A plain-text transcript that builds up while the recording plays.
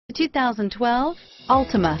2012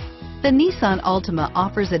 Altima. The Nissan Altima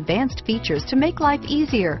offers advanced features to make life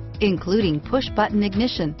easier, including push-button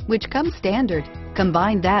ignition, which comes standard.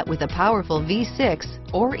 Combine that with a powerful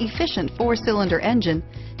V6 or efficient 4-cylinder engine,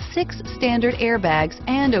 6 standard airbags,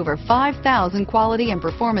 and over 5,000 quality and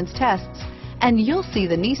performance tests, and you'll see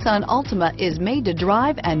the Nissan Altima is made to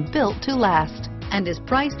drive and built to last, and is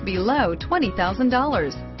priced below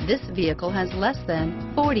 $20,000. This vehicle has less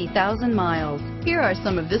than 40,000 miles. Here are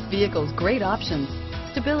some of this vehicle's great options: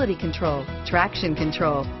 stability control, traction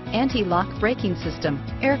control, anti-lock braking system,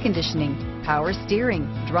 air conditioning, power steering,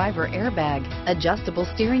 driver airbag, adjustable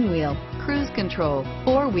steering wheel, cruise control,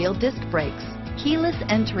 4-wheel disc brakes, keyless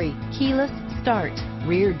entry, keyless start,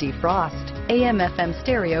 rear defrost, AM/FM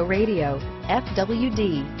stereo radio,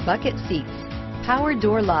 FWD, bucket seats, power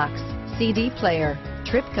door locks, CD player,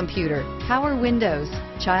 trip computer, power windows,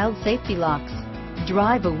 child safety locks.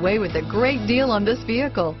 Drive away with a great deal on this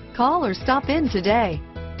vehicle. Call or stop in today.